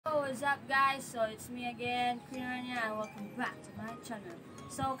what's up guys? So it's me again, Queen Rania, and welcome back to my channel.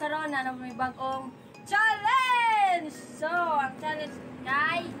 So karon na may bagong challenge! So ang challenge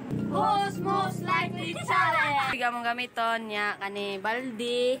kay Who's Most Likely Challenge! Bigyan mong gamiton niya kani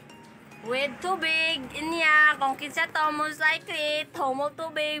baldi with tubig inya kung kinsa to most likely tomo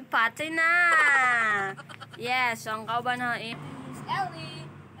tubig pati na. Yes, so ang kauban na is Ellie,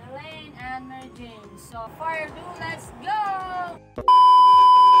 Elaine, and Mary Jane. So fire do, let's go!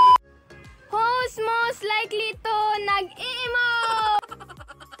 Who's most likely to nag-emote?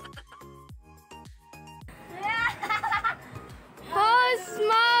 Who's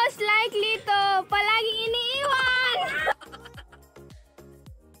most likely to palaging iniiwan?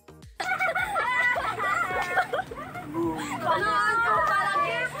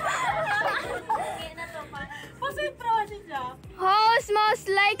 Who's most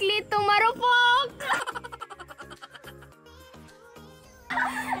likely to marupok?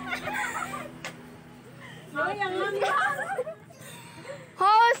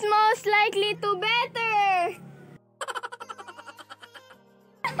 Who's most likely to better?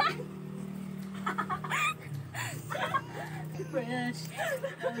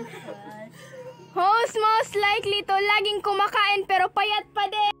 Who's most likely to laging kumakain pero payat pa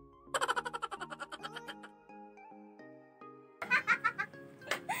din?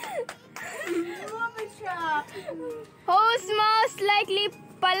 Who's most likely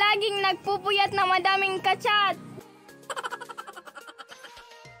palaging nagpupuyat na madaming kachat?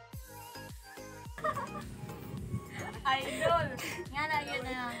 Idol! Nga na, yun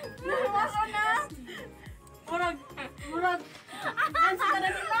na. Murag na? Murag. Gansa ka na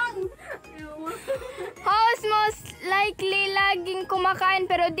nilang. Who's most likely laging kumakain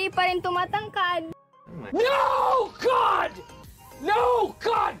pero di pa rin tumatangkad? No, God! No,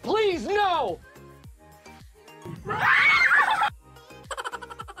 God, please, no!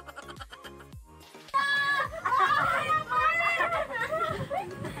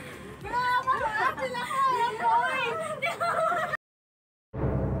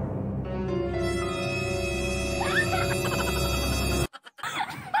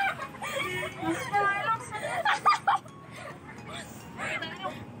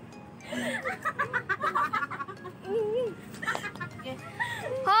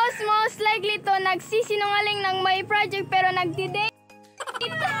 Who's most likely to nagsisinungaling ng may project pero nagdi-date?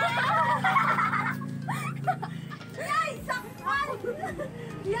 Yay! Sakpan!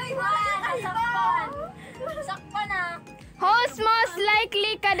 Yay! Sakpan! Sakpan na! Who's most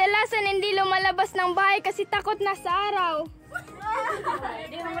likely kadalasan hindi lumalabas ng bahay kasi takot na sa araw?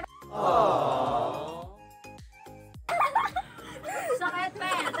 Sakit pa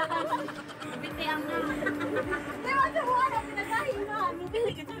eh! Biti ang di ba sa buwan na pinagahingan?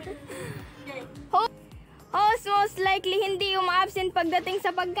 Who's most likely hindi uma-absent pagdating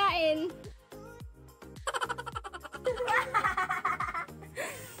sa pagkain?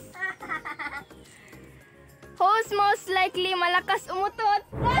 Who's most likely malakas umutot?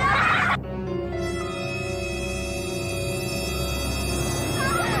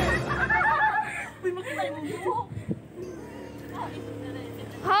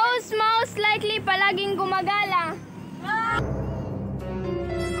 Who's most likely palaging gumagala?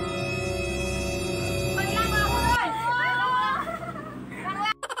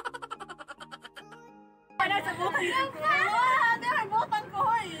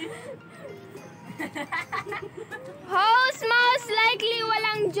 Who's most likely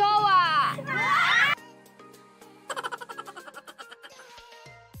walang jowa?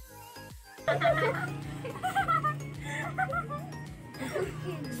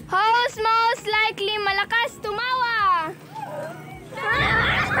 Who's most likely malakas tumawa?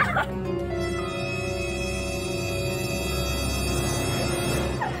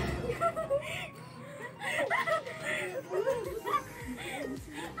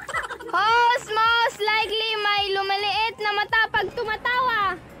 Who's most likely may lumaliit na mata pag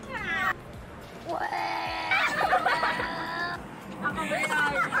tumatawa?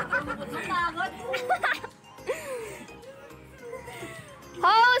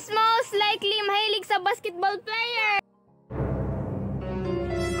 Who's most likely mahilig sa basketball player?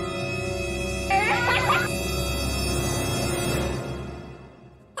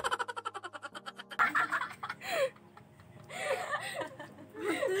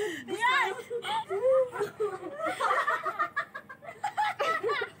 Yes!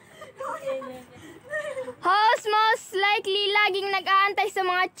 Who's most likely laging nag-aantay sa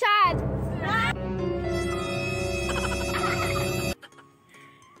mga chat?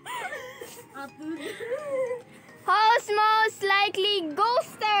 Who's most likely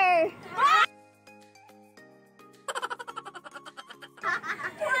ghoster?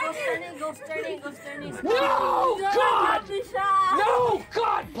 Ghost turning. No, God! No,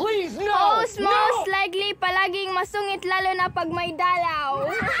 God, please, no! Host most likely palaging masungit lalo na pag may dalaw.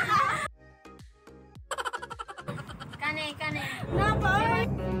 Kane. Number.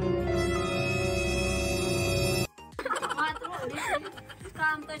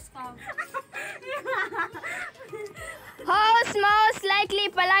 Scam. Host most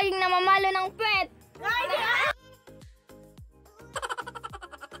likely palaging namamalo ng pet.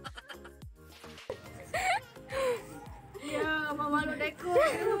 Mamalo deko.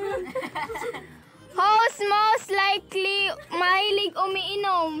 Host most likely mahilig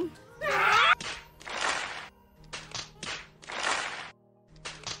umiinom.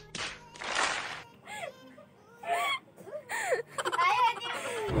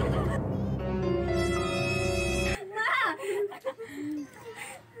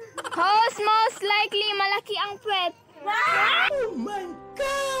 Host most likely malaki ang puwet. Oh my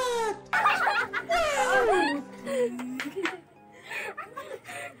God!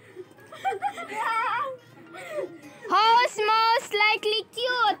 Host most likely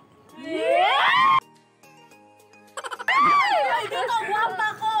cute.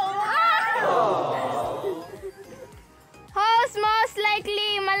 Host most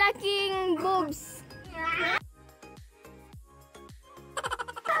likely malaking boobs.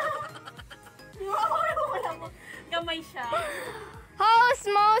 Gamay siya. Host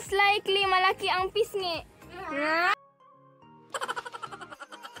most likely malaki ang pisngi.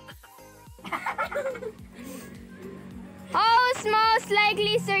 Host most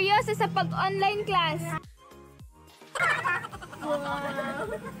likely seryoso sa pag-online class.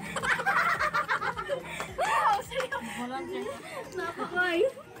 Napakay.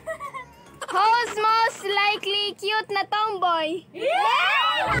 Host most likely cute na tomboy.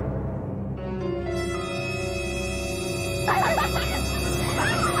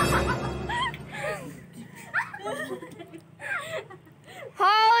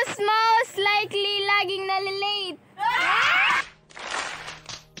 Host most likely laging nalilate.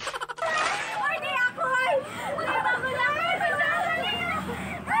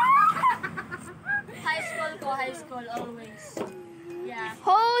 High school always. Yeah.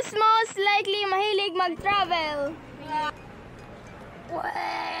 Host most likely mahilig mag-travel.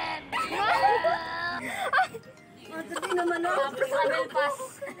 Travel pass.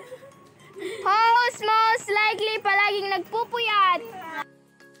 Host most likely palaging nagpupuyat.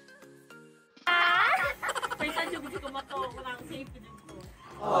 Pwede yung gusto ko mato. Walang safe din ko.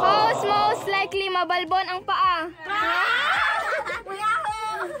 Host most likely mabalbon ang paa.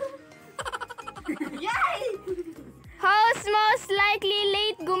 Host most likely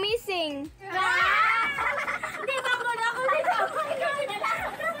late gumising. Hindi ba mo na ako dito?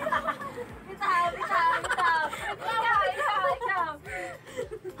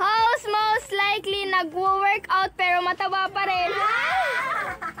 Host most likely nagwo-workout pero mataba pa rin.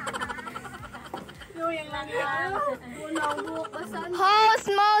 Yung lang yan. Unang bukasan. Host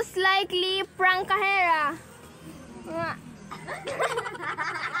most likely prangkahera.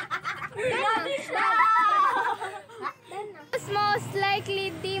 Host most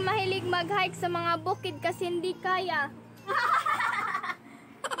likely di mahilig mag-hike sa mga bukid kasi hindi kaya.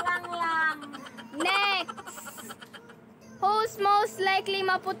 Lang. Next! Host most likely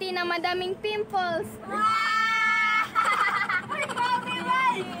maputi na madaming pimples.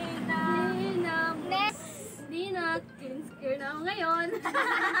 Next! Di na. Insecure na ako ngayon.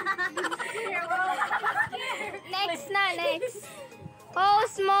 Next.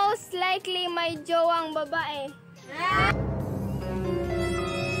 Host most likely may jowang babae.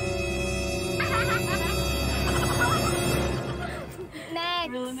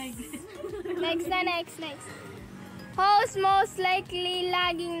 Next. Host most likely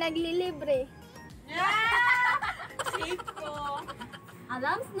laging naglilibre. Safe ko.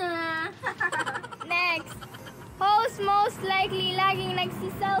 Alams na. Next. Host most likely laging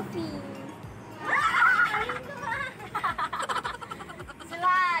nagsi-selfie.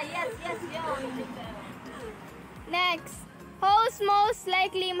 Sila. Yes, yo. Next. Host most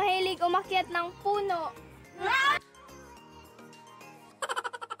likely mahilig umakyat ng puno.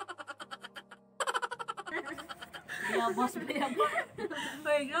 Bayabas.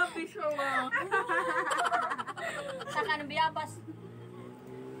 Ay, grabe siya mo. Saka ng bayabas.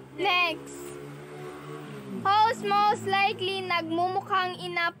 Next. Host most likely nagmumukhang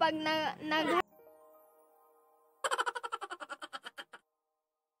ina pag nag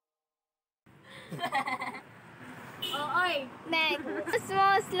Oy. Next. Host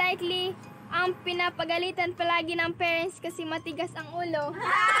most likely ang pinapagalitan palagi ng parents kasi matigas ang ulo.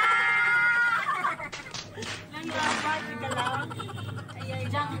 Nangyabas ka lang.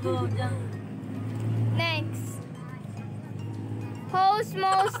 Django. Next. Who's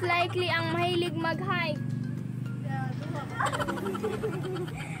most likely ang mahilig mag-hike?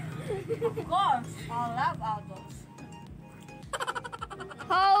 Of course, I love outdoors.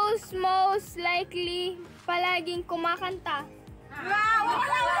 Who's most likely palaging kumakanta?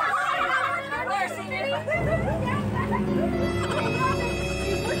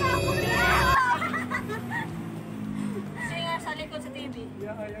 Singer sa likod sa TV.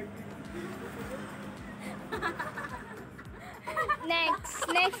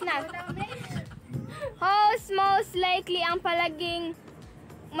 Next na. Who's most likely ang palaging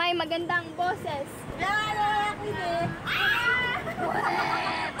may magandang boses?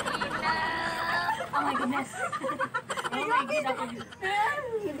 Oh my goodness. Oh my goodness.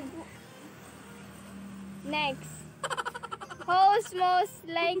 Next. Who's most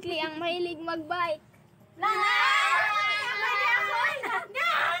likely ang mahilig magbike? No.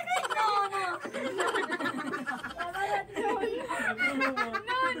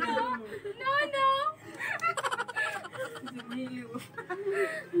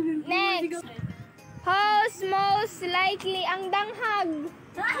 Next. Who's most likely ang danghag?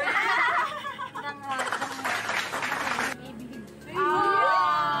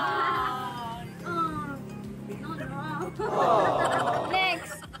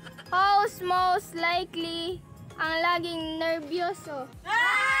 Next. Who's most likely ang laging nervyoso?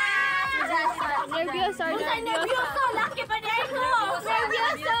 Nervyoso or nervyosa? Laki pa din ko!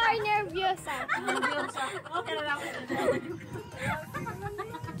 Nervyoso or nervyosa? Okay na lang.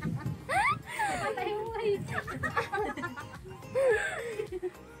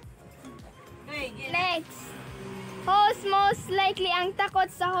 Next. Who's most likely ang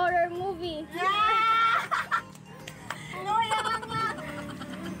takot sa horror movie?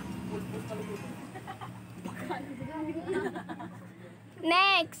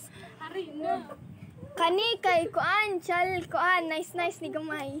 Next. Kani kay kuan, chal kuan, nice ni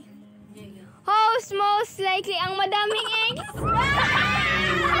gamay. Who's most likely ang madaming eggs?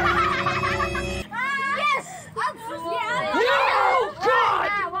 Yes! No! God!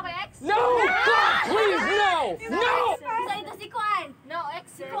 No! God, please, no! No! Sa ito si Kuan. No, ex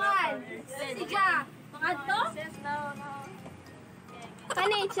si Kuan. Si Ja. Pangadto? No.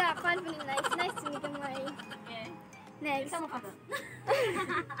 Kani siya, kuan nice ni gamay. Next.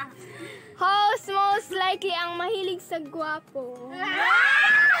 Who's most likely ang mahilig sa gwapo?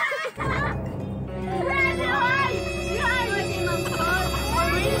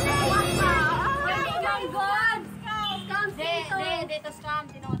 Dito scam.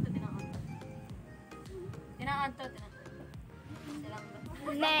 Tinaanto.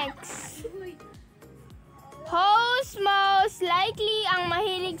 Next. Who's most likely ang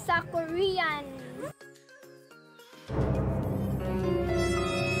mahilig sa Korean?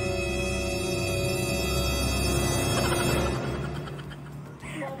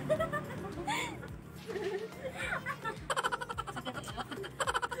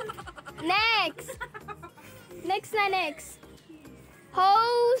 Next.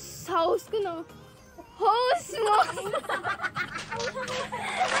 Host ko no. Host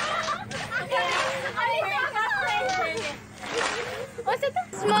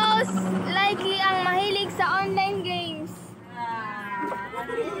most likely ang mahilig sa online games.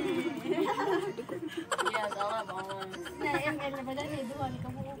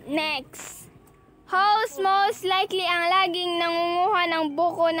 Next. Who's most likely ang laging nangunguha ng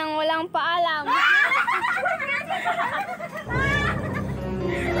buko nang walang paalam?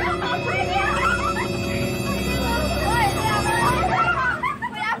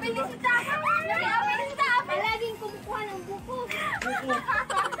 Laging kumukuha ng buko.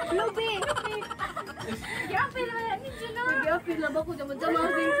 Lubi.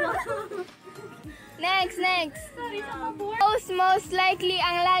 Next. Who's most likely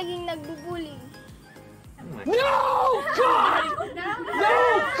ang laging nagbubuli? No! God! No!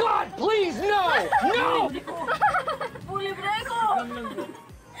 God, please, no! No!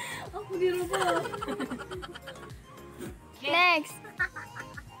 Next.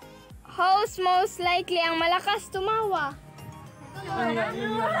 Who's most likely ang malakas tumawa?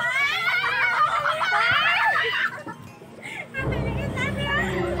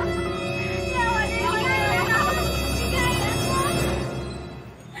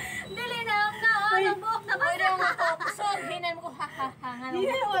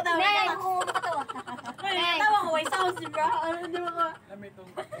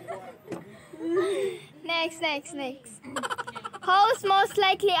 Next. Who's most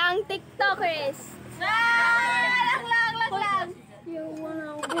likely ang TikTokers? Lang.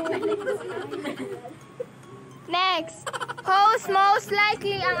 Next. Who's most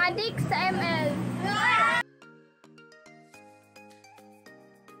likely ang addict sa ML?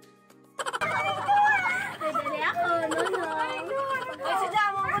 Dali ako, no. Ay, sadya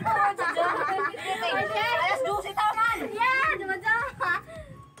mo ko to. Sadya. Alas 12 taman. Yeah, dumadya.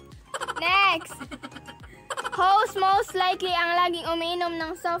 Next. Who's most likely ang laging umiinom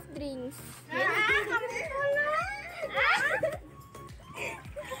ng soft drinks?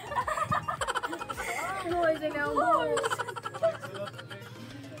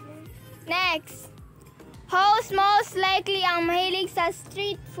 Next. Who's most likely ang mahilig sa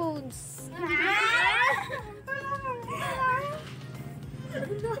street foods?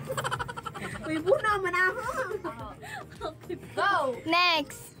 Uy, buna man ako. Go!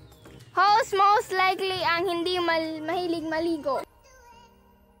 Next. Who's most likely ang hindi mahilig maligo?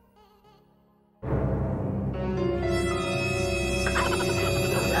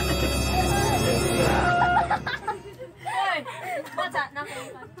 Uy, bata,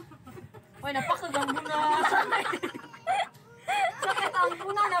 nakuha. Uy, napakagang muna. Sakit ang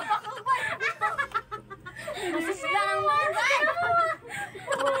muna, napakagang. Masisila ng mga.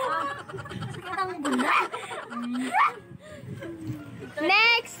 Sakit ang muna.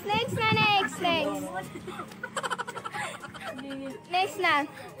 Next na.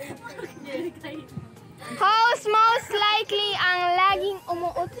 Who's most likely ang laging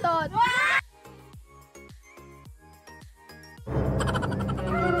umuutot?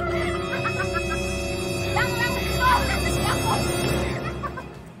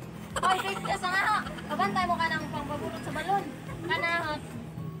 Hoy, kasi nga ha. Kabantay mo ka ng pangbabulot sa balon. Kana.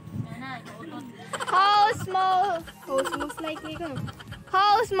 Ikautot.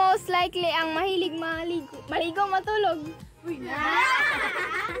 Who's most likely ang mahilig maligo matulog? Uy, na.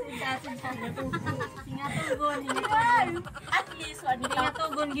 Singatugon. At least,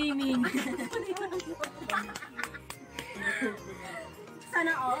 singatugon gaming.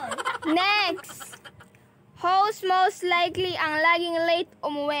 Sana all. Next. Who's most likely ang laging late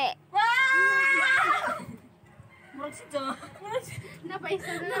umuwi? Murag si Jo.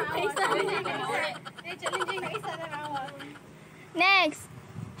 Napaisa na Next.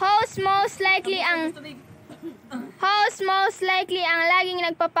 Who's most likely ang laging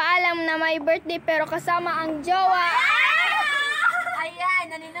nagpapaalam na may birthday pero kasama ang jowa? Ayan,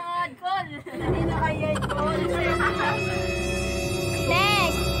 naninood call. Naninood call.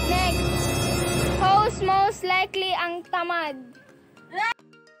 Next. Who's most likely ang tamad?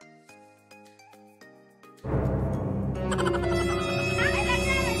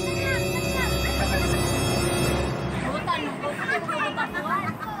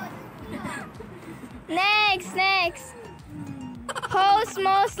 Next. Who's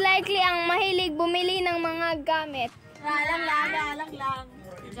most likely ang mahilig bumili ng mga gamit? Lang.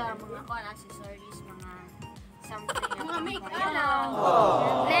 Diyan, mga kuhan, accessories, mga something. Mga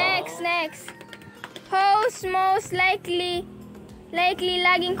make-up. Next. Who's most likely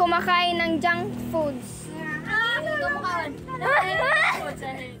laging kumakain ng junk foods?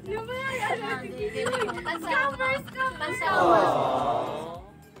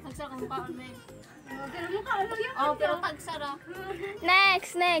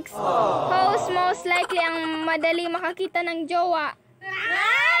 Next. Who's most likely ang madali makakita ng jowa?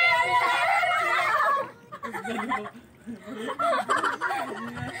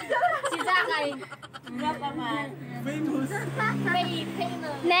 Si Zakay. Nga pa man. Famous.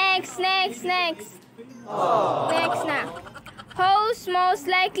 Next na. Who's most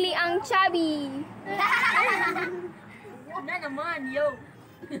likely ang chubby? Na naman, yo.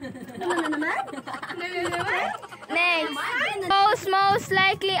 Next. Who's most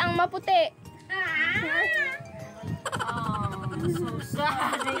likely ang maputi? So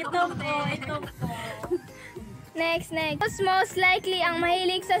sad. Ito po. Next. Who's most likely ang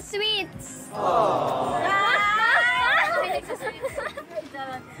mahilig sa sweets?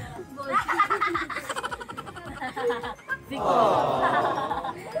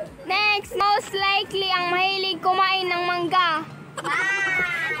 Next. Most likely ang mahilig kumain ng mangga?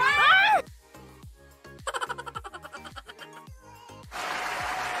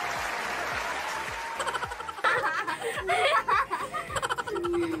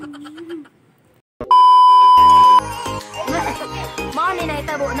 Money na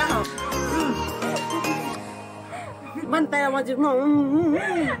itabo na ho. Bantay mo dyan mo.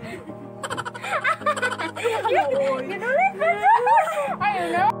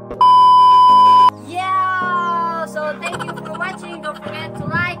 Yeah, so thank you for watching. Don't forget to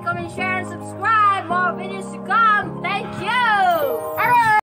like, comment, share, and subscribe. More videos to come. Thank you.